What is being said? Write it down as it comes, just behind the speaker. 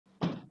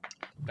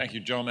Thank you,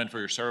 gentlemen, for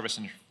your service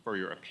and for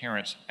your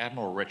appearance.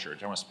 Admiral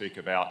Richards, I want to speak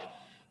about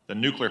the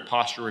nuclear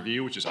posture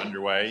review, which is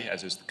underway,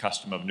 as is the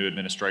custom of new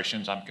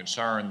administrations. I'm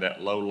concerned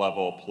that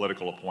low-level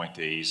political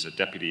appointees, a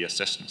Deputy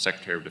Assistant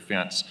Secretary of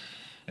Defense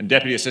and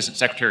Deputy Assistant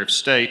Secretary of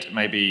State,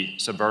 may be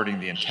subverting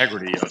the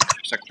integrity of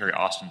Secretary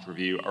Austin's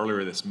review.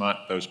 Earlier this month,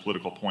 those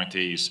political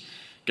appointees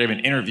gave an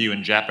interview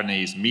in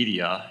Japanese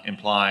media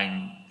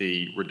implying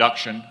the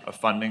reduction of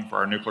funding for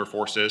our nuclear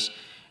forces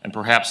and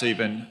perhaps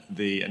even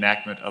the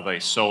enactment of a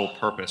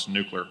sole-purpose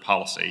nuclear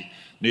policy.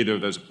 Neither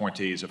of those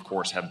appointees, of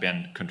course, have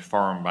been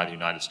confirmed by the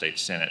United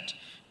States Senate.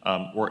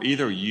 Were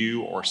either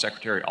you or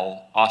Secretary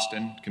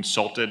Austin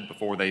consulted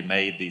before they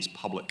made these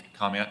public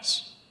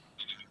comments?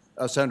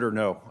 Senator,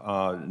 no.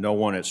 No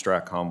one at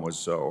STRATCOM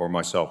was, or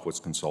myself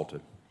was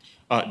consulted.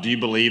 Do you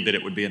believe that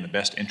it would be in the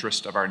best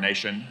interest of our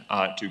nation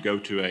to go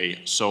to a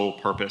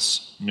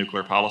sole-purpose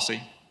nuclear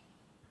policy?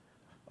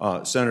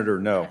 Senator,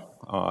 no.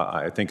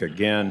 I think,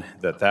 again,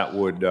 that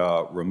would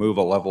remove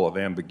a level of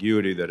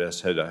ambiguity that has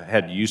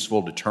had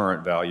useful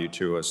deterrent value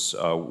to us.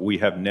 We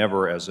have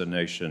never, as a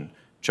nation,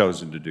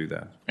 chosen to do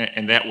that.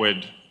 And that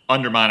would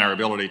undermine our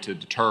ability to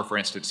deter, for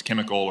instance,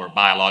 chemical or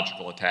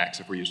biological attacks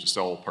if we used a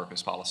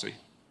sole-purpose policy?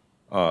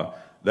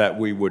 That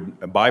we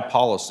would, by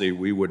policy,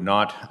 we would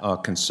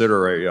not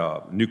consider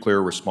a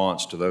nuclear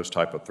response to those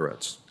type of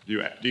threats.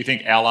 Do you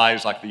think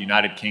allies like the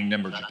United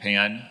Kingdom or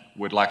Japan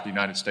would like the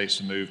United States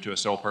to move to a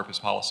sole-purpose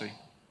policy?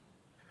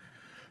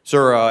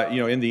 Sir,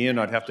 in the end,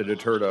 I'd have to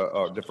defer to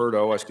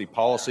OSD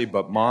policy,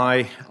 but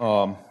my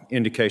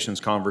indications,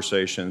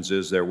 conversations,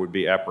 is there would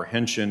be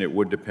apprehension. It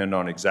would depend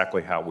on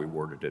exactly how we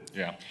worded it.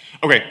 Yeah.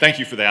 Okay, thank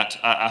you for that.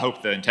 I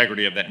hope the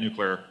integrity of that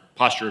nuclear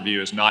posture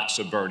review is not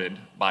subverted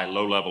by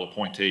low-level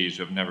appointees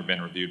who have never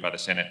been reviewed by the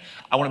Senate.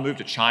 I want to move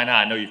to China.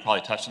 I know you've probably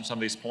touched on some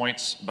of these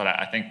points, but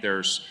I think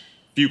there's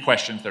few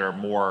questions that are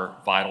more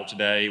vital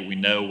today. We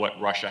know what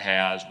Russia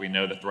has. We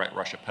know the threat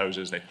Russia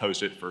poses. They've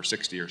posed it for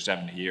 60 or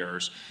 70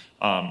 years.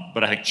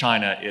 But I think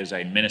China is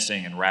a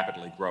menacing and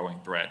rapidly growing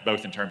threat,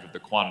 both in terms of the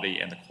quantity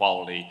and the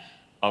quality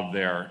of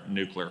their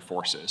nuclear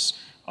forces.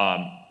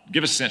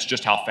 Give us a sense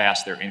just how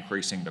fast they're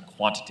increasing the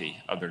quantity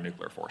of their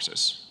nuclear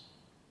forces.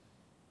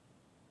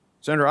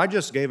 Senator, I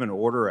just gave an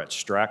order at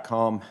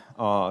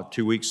STRATCOM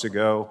 2 weeks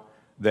ago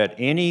that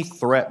any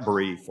threat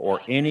brief or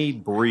any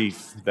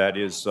brief that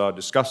is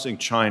discussing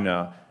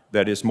China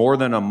that is more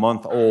than a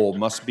month old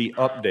must be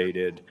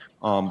updated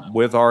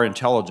with our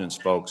intelligence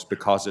folks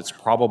because it's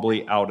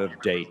probably out of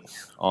date.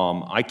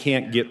 I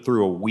can't get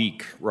through a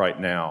week right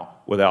now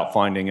without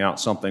finding out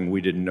something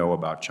we didn't know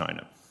about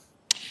China.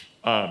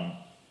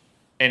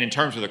 And in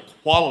terms of the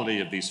quality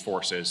of these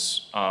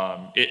forces,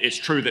 it's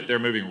true that they're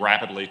moving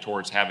rapidly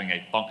towards having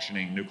a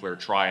functioning nuclear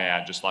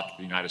triad, just like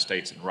the United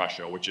States and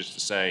Russia, which is to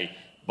say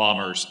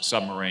bombers,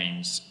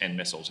 submarines, and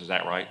missiles. Is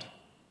that right?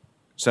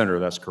 Senator,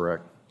 that's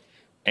correct.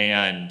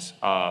 And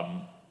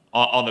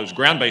on those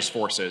ground-based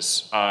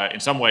forces, in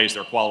some ways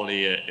their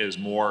quality is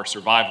more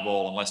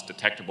survivable and less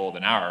detectable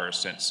than ours,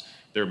 since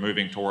they're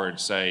moving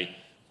towards, say,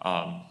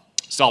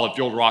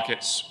 solid-fueled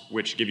rockets,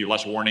 which give you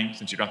less warning,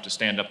 since you don't have to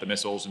stand up the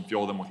missiles and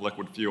fuel them with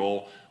liquid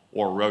fuel,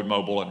 or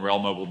road-mobile and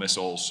rail-mobile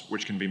missiles,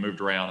 which can be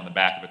moved around in the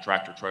back of a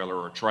tractor-trailer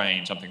or a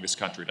train, something this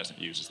country doesn't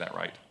use. Is that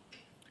right?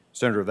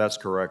 Senator, that's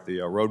correct.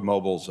 The road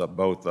mobiles of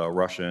both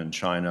Russia and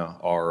China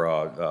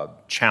are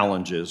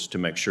challenges to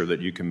make sure that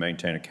you can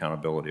maintain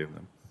accountability of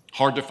them.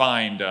 Hard to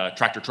find a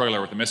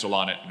tractor-trailer with a missile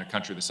on it in a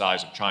country the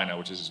size of China,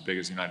 which is as big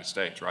as the United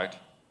States, right?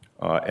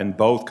 And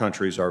both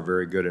countries are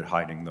very good at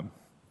hiding them.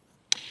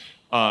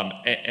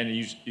 And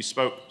you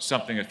spoke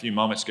something a few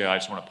moments ago. I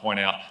just want to point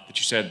out that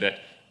you said that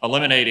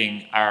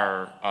eliminating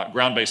our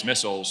ground-based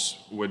missiles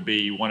would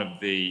be one of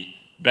the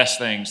best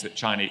things that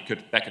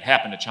could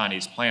happen to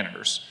Chinese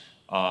planners.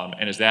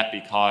 And is that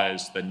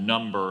because the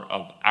number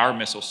of our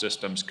missile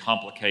systems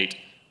complicate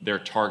their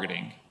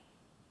targeting?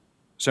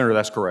 Senator,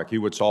 that's correct. He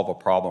would solve a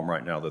problem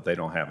right now that they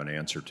don't have an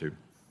answer to.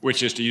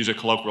 Which is, to use a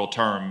colloquial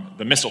term,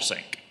 the missile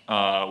sink.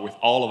 With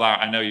all of our,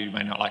 I know you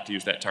may not like to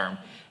use that term,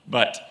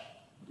 but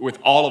with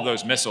all of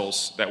those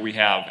missiles that we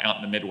have out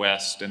in the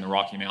Midwest and the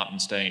Rocky Mountain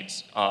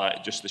states,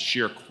 just the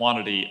sheer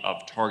quantity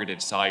of targeted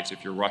sites,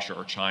 if you're Russia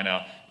or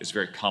China, is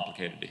very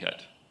complicated to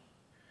hit.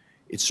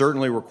 It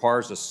certainly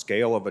requires a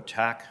scale of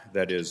attack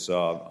that is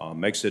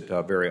makes it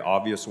very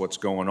obvious what's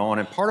going on.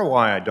 And part of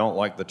why I don't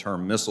like the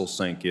term missile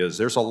sink is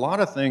there's a lot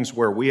of things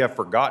where we have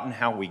forgotten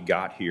how we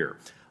got here.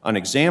 An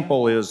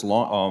example is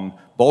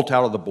bolt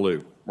out of the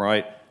blue,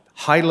 right?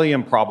 Highly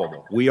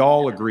improbable. We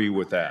all agree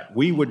with that.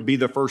 We would be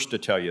the first to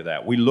tell you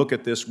that. We look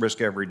at this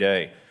risk every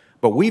day.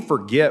 But we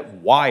forget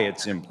why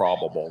it's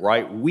improbable,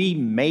 right? We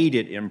made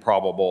it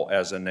improbable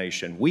as a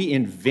nation. We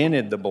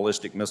invented the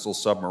ballistic missile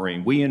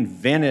submarine. We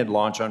invented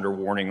launch under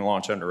warning,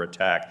 launch under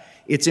attack.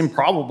 It's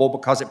improbable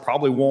because it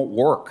probably won't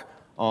work.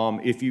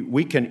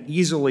 We can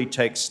easily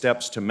take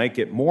steps to make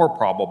it more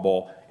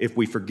probable if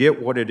we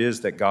forget what it is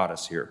that got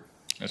us here.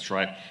 That's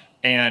right.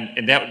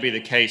 And that would be the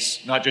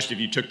case, not just if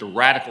you took the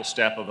radical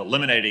step of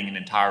eliminating an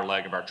entire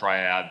leg of our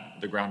triad,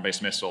 the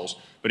ground-based missiles,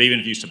 but even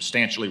if you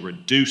substantially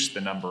reduce the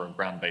number of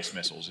ground-based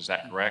missiles. Is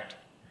that correct?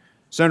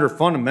 Senator,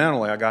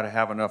 fundamentally, I got to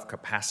have enough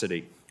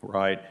capacity,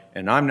 right?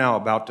 And I'm now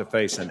about to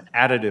face an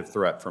additive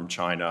threat from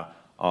China.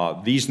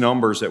 These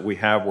numbers that we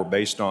have were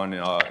based on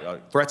a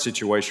threat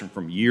situation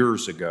from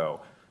years ago.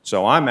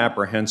 So I'm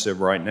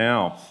apprehensive right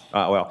now.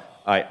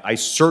 I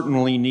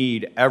certainly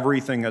need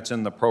everything that's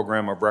in the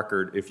program of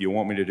record if you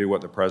want me to do what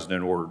the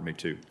President ordered me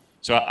to.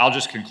 So I'll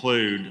just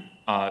conclude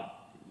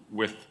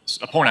with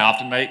a point I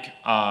often make.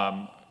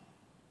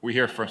 We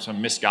hear from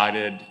some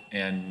misguided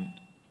and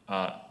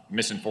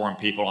misinformed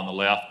people on the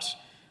left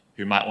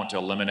who might want to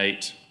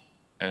eliminate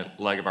a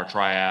leg of our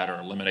triad or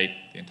eliminate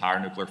the entire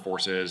nuclear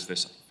forces,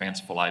 this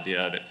fanciful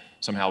idea that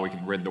somehow we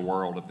can rid the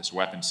world of this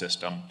weapon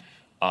system.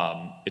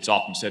 It's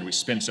often said we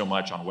spend so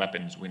much on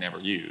weapons we never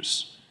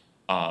use.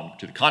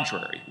 To the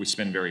contrary, we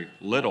spend very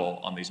little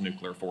on these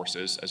nuclear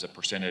forces as a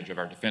percentage of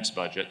our defense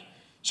budget,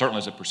 certainly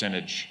as a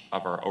percentage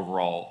of our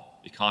overall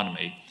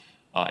economy.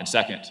 And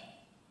second,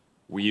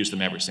 we use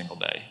them every single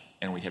day.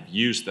 And we have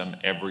used them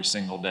every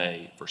single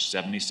day for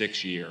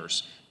 76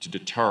 years to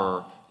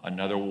deter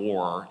another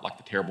war like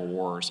the terrible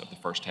wars of the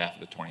first half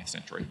of the 20th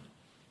century.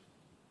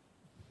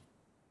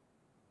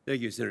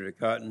 Thank you, Senator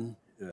Cotton.